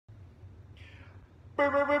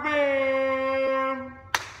Bam, bam, bam, bam.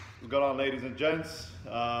 What's going on, ladies and gents?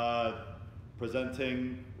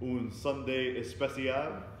 Presenting un Sunday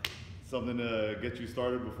especial, something to get you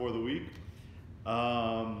started before the week.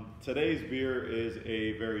 Today's beer is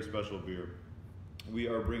a very special beer. We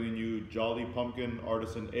are bringing you Jolly Pumpkin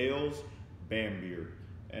Artisan Ale's Biere,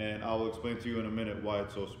 and I will explain to you in a minute why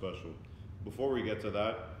it's so special. Before we get to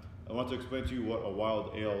that, I want to explain to you what a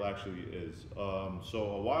wild ale actually is. So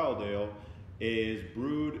a wild ale is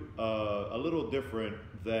brewed a little different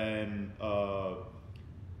than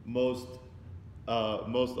most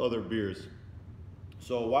other beers.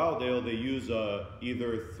 So a wild ale, they use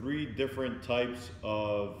either 3 different types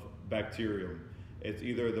of bacterium. It's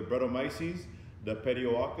either the Brettanomyces, the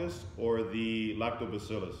Pediococcus, or the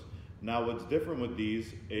Lactobacillus. Now, what's different with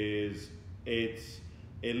these is it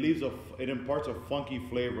imparts a funky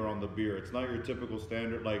flavor on the beer. It's not your typical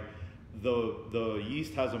standard, like the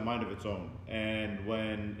yeast has a mind of its own, and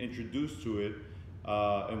when introduced to it,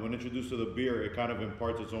 and when introduced to the beer, it kind of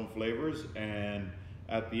imparts its own flavors, and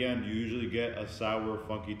at the end, you usually get a sour,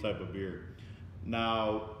 funky type of beer.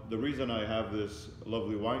 Now, the reason I have this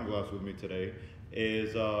lovely wine glass with me today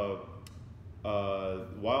is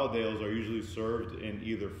wild ales are usually served in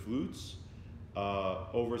either flutes,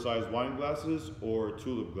 oversized wine glasses, or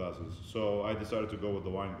tulip glasses. So I decided to go with the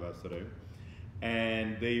wine glass today.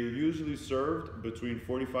 And they are usually served between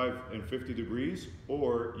 45 and 50 degrees,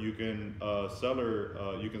 or you can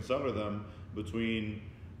cellar them between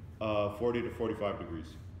 40 to 45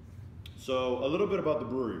 degrees. So a little bit about the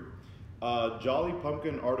brewery. Jolly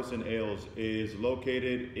Pumpkin Artisan Ales is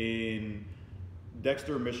located in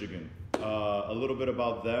Dexter, Michigan. A little bit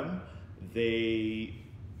about them. The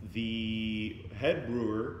head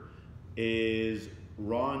brewer is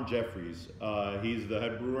Ron Jeffries. He's the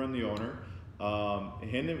head brewer and the owner.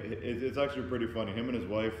 It's actually pretty funny. Him and his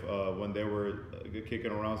wife, when they were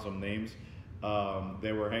kicking around some names,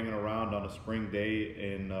 they were hanging around on a spring day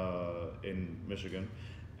in Michigan,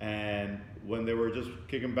 and when they were just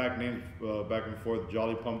kicking back names back and forth,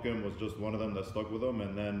 Jolly Pumpkin was just one of them that stuck with them,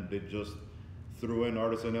 and then they just threw in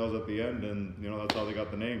Artisan Ales at the end, and that's how they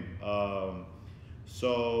got the name.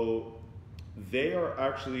 So they are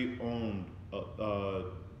actually owned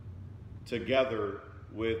together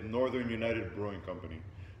with Northern United Brewing Company.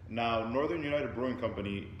 Now, Northern United Brewing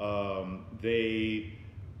Company,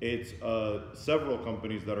 it's several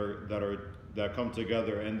companies that come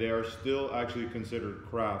together, and they are still actually considered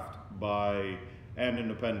craft and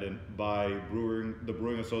independent by the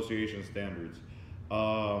Brewing Association standards.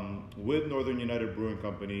 With Northern United Brewing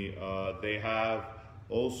Company, they have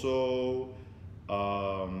also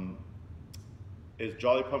is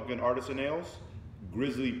Jolly Pumpkin Artisan Ales,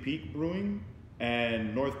 Grizzly Peak Brewing,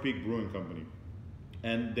 and North Peak Brewing Company.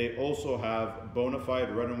 And they also have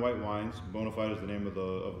Bonafide red and white wines. Bonafide is the name of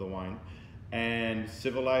the wine. And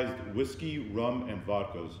civilized whiskey, rum, and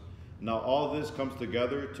vodkas. Now all this comes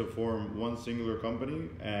together to form one singular company,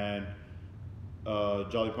 and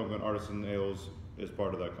Jolly Pumpkin Artisan Ales is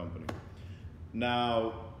part of that company.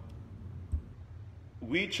 Now,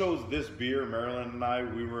 we chose this beer, Marilyn and I.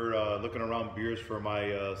 We were looking around beers for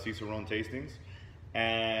my Cicerone tastings,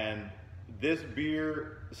 and this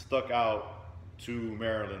beer stuck out to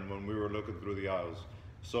Marilyn when we were looking through the aisles.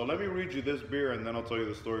 So let me read you this beer, and then I'll tell you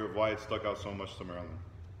the story of why it stuck out so much to Marilyn.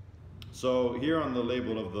 So here on the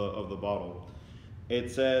label of the bottle, it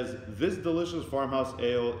says, "This delicious farmhouse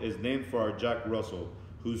ale is named for our Jack Russell,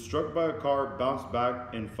 who, struck by a car, bounced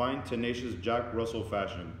back in fine tenacious Jack Russell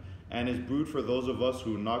fashion, and is brewed for those of us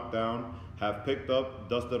who, knocked down, have picked up,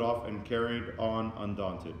 dusted off, and carried on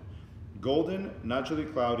undaunted. Golden, naturally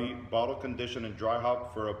cloudy, bottle conditioned and dry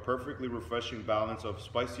hopped for a perfectly refreshing balance of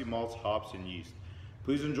spicy malts, hops, and yeast.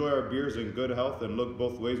 Please enjoy our beers in good health and look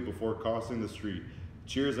both ways before crossing the street.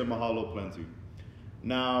 Cheers and mahalo plenty."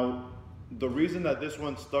 Now, the reason that this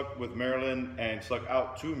one stuck with Marilyn and stuck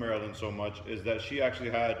out to Marilyn so much is that she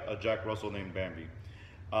actually had a Jack Russell named Bambi.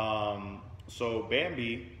 So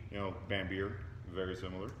Bambi, Bambier, very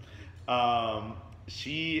similar.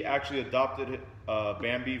 She actually adopted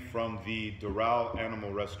Bambi from the Doral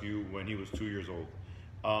Animal Rescue when he was 2 years old.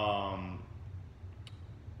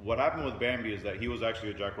 What happened with Bambi is that he was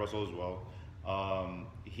actually a Jack Russell as well.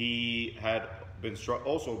 He had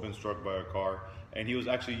also been struck by a car, and he was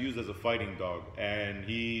actually used as a fighting dog. And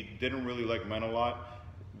he didn't really like men a lot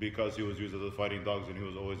because he was used as a fighting dog, and he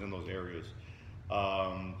was always in those areas.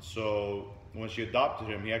 So when she adopted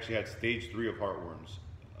him, he actually had stage 3 of heartworms.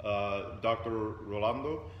 Dr.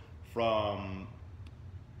 Rolando from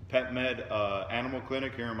Pet Med Animal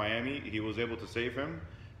Clinic here in Miami, he was able to save him,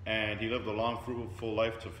 and he lived a long, fruitful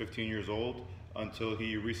life to 15 years old. until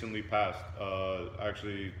he recently passed,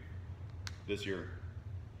 actually this year.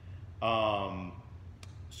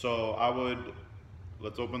 So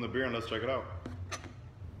let's open the beer and let's check it out.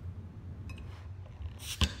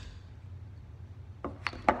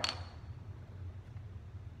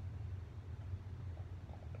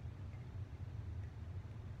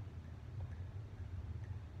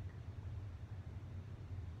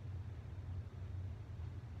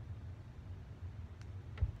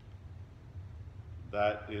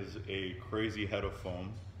 That is a crazy head of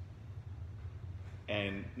foam.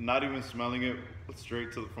 And not even smelling it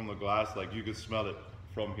straight from the glass, like you could smell it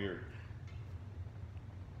from here.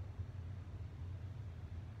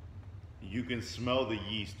 You can smell the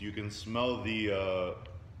yeast, you can smell the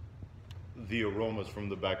aromas from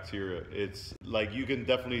the bacteria. It's like, you can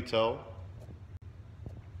definitely tell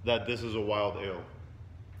that this is a wild ale.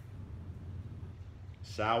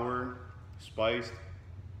 Sour, spiced.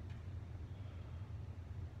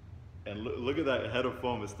 And look at that head of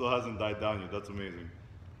foam, it still hasn't died down yet, that's amazing.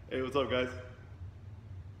 Hey, what's up guys?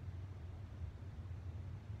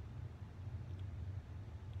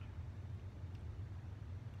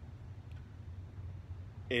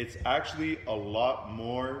 It's actually a lot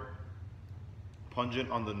more pungent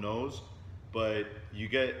on the nose, but you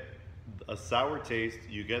get a sour taste,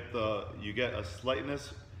 you get a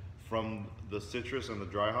slightness from the citrus and the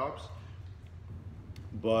dry hops,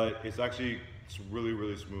 but it's really,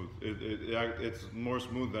 really smooth. It's more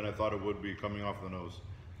smooth than I thought it would be coming off the nose.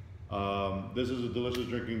 This is a delicious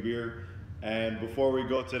drinking beer. And before we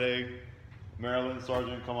go today, Marilyn,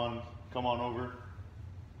 Sergeant, come on over.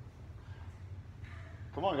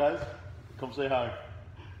 Come on, guys. Come say hi.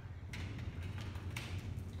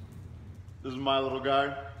 This is my little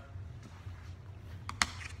guy.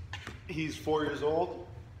 He's 4 years old,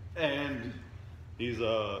 and he's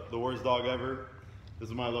the worst dog ever. This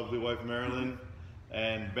is my lovely wife, Marilyn,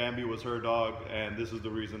 and Bambi was her dog, and this is the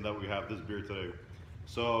reason that we have this beer today.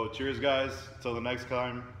 So cheers, guys. Till the next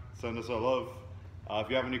time, send us our love. If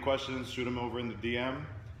you have any questions, shoot them over in the DM,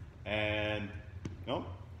 and till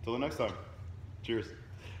the next time. Cheers.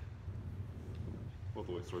 Both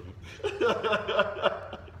the way, Sergeant.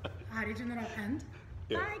 How did you know that end?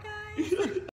 Yeah. Bye, guys.